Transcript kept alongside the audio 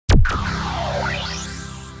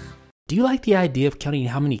Do you like the idea of counting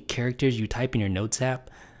how many characters you type in your Notes app?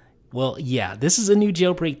 Well, yeah, this is a new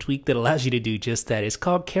jailbreak tweak that allows you to do just that. It's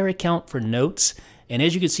called Characount for Notes. And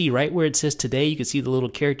as you can see right where it says today, you can see the little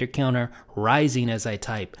character counter rising as I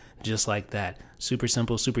type, just like that. Super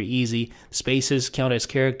simple, super easy. Spaces count as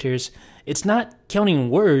characters. It's not counting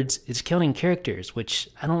words, it's counting characters, which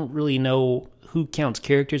I don't really know who counts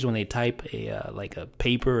characters when they type like a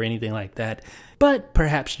paper or anything like that, but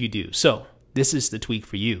perhaps you do. So this is the tweak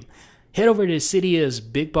for you. Head over to Cydia's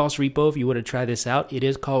BigBoss repo if you want to try this out. It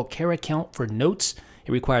is called Characount for Notes.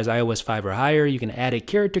 It requires iOS 5 or higher. You can add a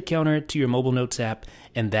character counter to your mobile Notes app,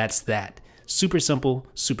 and that's that. Super simple,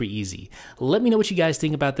 super easy. Let me know what you guys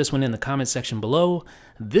think about this one in the comment section below.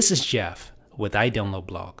 This is Jeff with iDownload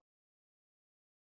Blog.